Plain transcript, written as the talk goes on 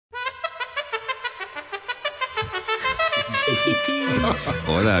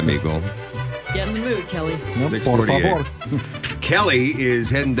Hola, amigo. Get in the mood, Kelly. Yep, por favor. Kelly is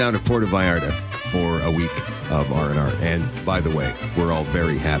heading down to Puerto Vallarta for a week of R&R. And by the way, we're all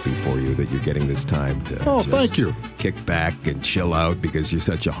very happy for you that you're getting this time to thank you. Kick back and chill out because you're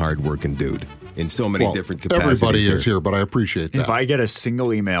such a hard-working dude in so many different capacities. Everybody is here, but I appreciate that. If I get a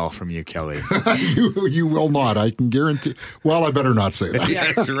single email from you, Kelly. you will not. I can guarantee. Well, I better not say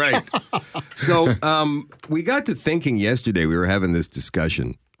that. That's right. So we got to thinking yesterday. We were having this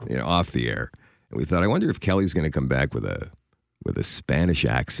discussion, off the air. And we thought, I wonder if Kelly's going to come back with a Spanish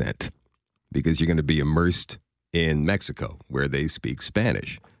accent because you're going to be immersed in Mexico where they speak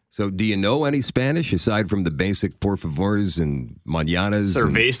Spanish. So do you know any Spanish aside from the basic por favors and mañanas?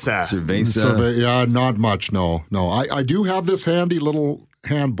 Cerveza. Yeah, not much, no. I do have this handy little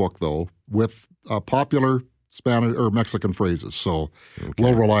handbook, though, with popular Spanish or Mexican phrases, so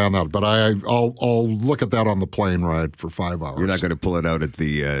we'll rely on that. But I'll look at that on the plane ride for 5 hours. You're not going to pull it out at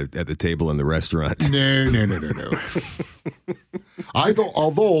the table in the restaurant. No.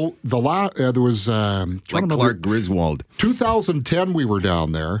 Although there was like Clark Griswold. 2010, we were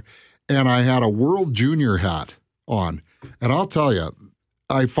down there, and I had a World Junior hat on, and I'll tell you,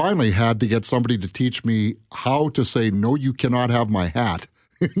 I finally had to get somebody to teach me how to say "No, you cannot have my hat."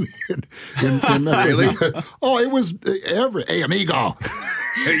 Really? Oh, it was hey, amigo.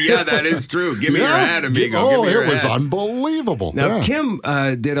 Yeah, that is true. Give me your hat, amigo. Oh, it was unbelievable. Now, Kim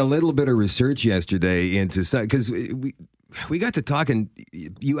did a little bit of research yesterday into because we got to talking.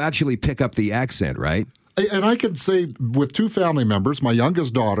 You actually pick up the accent, right? And I can say with two family members, my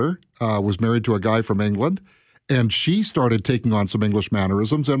youngest daughter was married to a guy from England, and she started taking on some English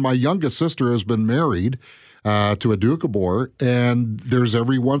mannerisms. And my youngest sister has been married to a Duke of Boer, and there's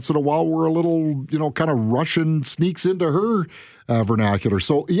every once in a while where a little, kind of Russian sneaks into her vernacular.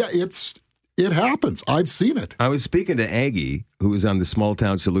 So, yeah, it happens. I've seen it. I was speaking to Aggie, who was on the Small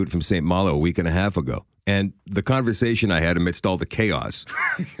Town Salute from St. Malo a week and a half ago, and the conversation I had amidst all the chaos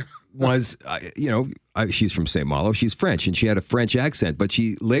was, she's from St. Malo, she's French, and she had a French accent, but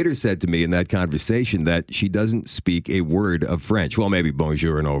she later said to me in that conversation that she doesn't speak a word of French. Well, maybe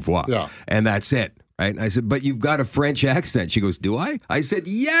bonjour and au revoir, and that's it. Right? And I said, but you've got a French accent. She goes, do I? I said,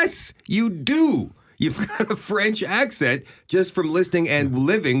 yes, you do. You've got a French accent just from listening and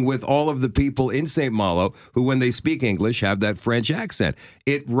living with all of the people in St. Malo who, when they speak English, have that French accent.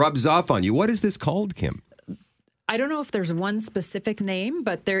 It rubs off on you. What is this called, Kim? I don't know if there's one specific name,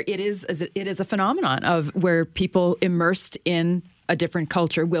 but it is a phenomenon of where people immersed in a different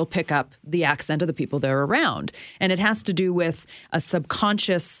culture will pick up the accent of the people they're around. And it has to do with a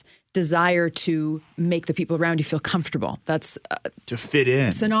subconscious desire to make the people around you feel comfortable. That's to fit in.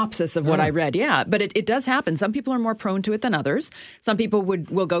 A synopsis of what I read. Yeah, but it does happen. Some people are more prone to it than others. Some people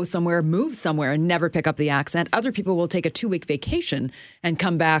will go somewhere, move somewhere, and never pick up the accent. Other people will take a 2-week vacation and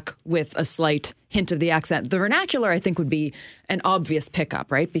come back with a slight hint of the accent. The vernacular, I think, would be an obvious pickup,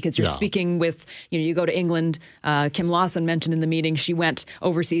 right? Because you're speaking with, you go to England. Kim Lawson mentioned in the meeting she went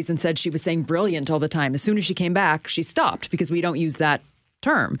overseas and said she was saying brilliant all the time. As soon as she came back, she stopped because we don't use that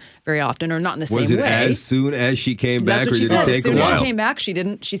term very often, or not in the same way. Was it as soon as she came back, or did it take a while? As soon as she came back,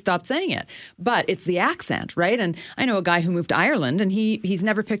 she stopped saying it. But it's the accent, right? And I know a guy who moved to Ireland, and he's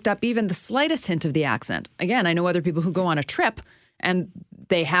never picked up even the slightest hint of the accent. Again, I know other people who go on a trip, and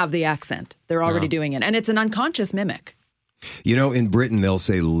they have the accent. They're already doing it. And it's an unconscious mimic. In Britain, they'll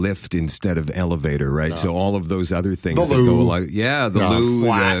say lift instead of elevator, right? So all of those other things that go along. Yeah, the loo.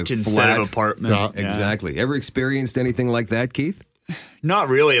 Flat instead of apartment. Yeah. Exactly. Ever experienced anything like that, Keith? Not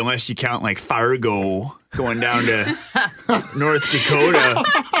really, unless you count like Fargo going down to North Dakota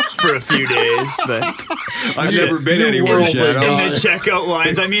for a few days. But I've never been anywhere, Shadow. In the checkout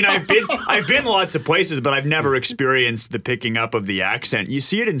lines. I mean, I've been lots of places, but I've never experienced the picking up of the accent. You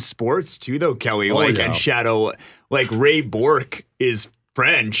see it in sports too, though, Kelly. And Shadow, like Ray Bourque is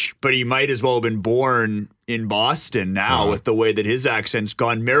French, but he might as well have been born in Boston now with the way that his accent's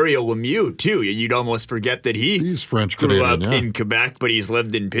gone. Mario Lemieux, too. You'd almost forget that he's French grew up in Quebec, but he's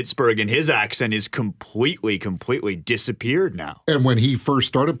lived in Pittsburgh, and his accent is completely disappeared now. And when he first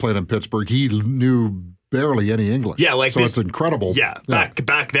started playing in Pittsburgh, he knew barely any English. Yeah, it's incredible. Yeah,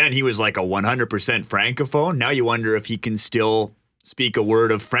 back then he was like a 100% francophone. Now you wonder if he can still speak a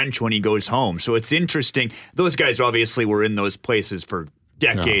word of French when he goes home. So it's interesting. Those guys obviously were in those places for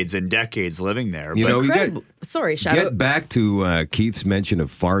decades and decades living there. Sorry, Shadow. Get back to Keith's mention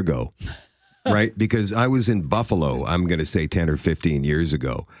of Fargo, right? Because I was in Buffalo, I'm going to say 10 or 15 years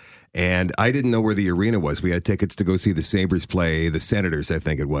ago, and I didn't know where the arena was. We had tickets to go see the Sabres play, the Senators, I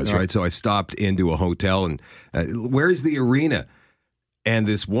think it was, right? So I stopped into a hotel and, where's the arena? And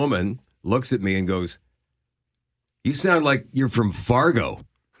this woman looks at me and goes, you sound like you're from Fargo.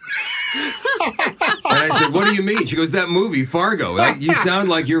 And I said, what do you mean? She goes, that movie, Fargo. You sound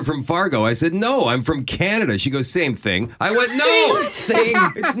like you're from Fargo. I said, no, I'm from Canada. She goes, same thing. I went, no, Same thing.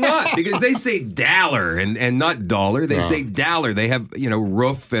 it's not, because they say dollar and not dollar. They say dollar. They have,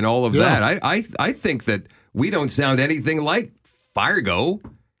 roof and all of that. I think that we don't sound anything like Fargo.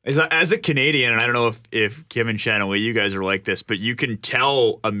 As a Canadian, and I don't know if Kim and Shannon, you guys are like this, but you can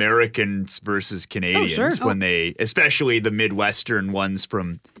tell Americans versus Canadians when they, especially the Midwestern ones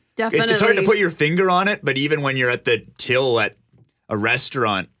from. Definitely. It's hard to put your finger on it, but even when you're at the till at a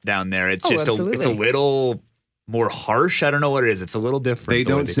restaurant down there, it's just it's a little more harsh. I don't know what it is. It's a little different. They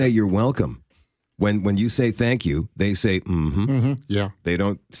don't say you're welcome. When you say thank you, they say mm-hmm. Mm-hmm. Yeah. They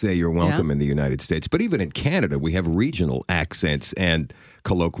don't say you're welcome in the United States. But even in Canada, we have regional accents and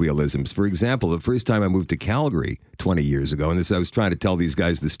colloquialisms. For example, the first time I moved to Calgary 20 years ago, and I was trying to tell these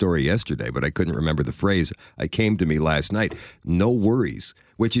guys the story yesterday, but I couldn't remember the phrase. It came to me last night. No worries,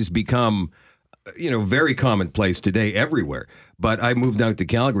 which has become, very commonplace today everywhere. But I moved out to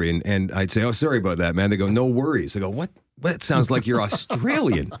Calgary, and I'd say, oh, sorry about that, man. They go, no worries. I go, what? That sounds like you're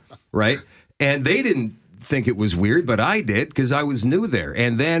Australian, right? And they didn't think it was weird, but I did because I was new there.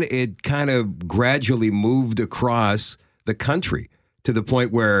 And then it kind of gradually moved across the country to the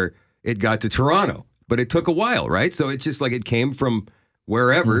point where it got to Toronto. But it took a while, right? So it's just like it came from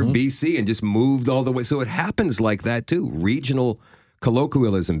wherever, BC, and just moved all the way. So it happens like that too. Regional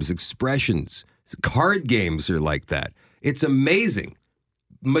colloquialisms, expressions, card games are like that. It's amazing.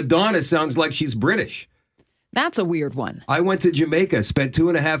 Madonna sounds like she's British. That's a weird one. I went to Jamaica, spent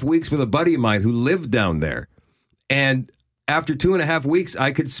 2.5 weeks with a buddy of mine who lived down there. And after 2.5 weeks,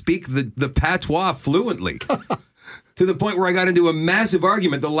 I could speak the patois fluently to the point where I got into a massive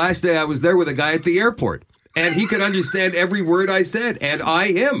argument the last day I was there with a guy at the airport. And he could understand every word I said, and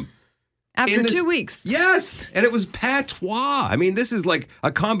I him. After 2 weeks. Yes. And it was patois. I mean, this is like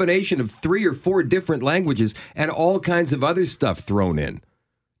a combination of 3 or 4 different languages and all kinds of other stuff thrown in.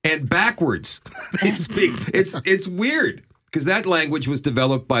 And backwards, they speak. It's weird because that language was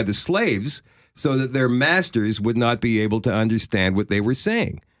developed by the slaves so that their masters would not be able to understand what they were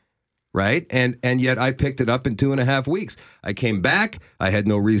saying, right? And yet I picked it up in 2.5 weeks. I came back. I had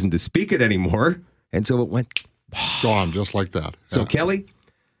no reason to speak it anymore. And so it went gone just like that. So, Kelly,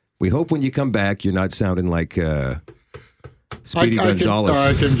 we hope when you come back, you're not sounding like Speedy Gonzalez.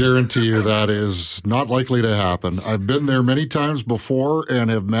 I can guarantee you that is not likely to happen. I've been there many times before and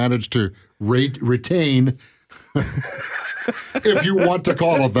have managed to retain, if you want to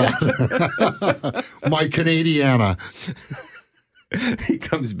call it that, my Canadiana. He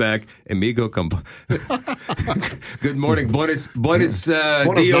comes back, amigo. Good morning, buenos dias,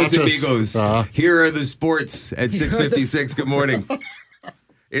 amigos. Here are the sports at 6:56. Good morning.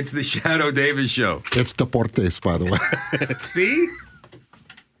 It's the Shadow Davis Show. It's Deportes, by the way. See?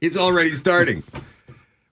 It's already starting.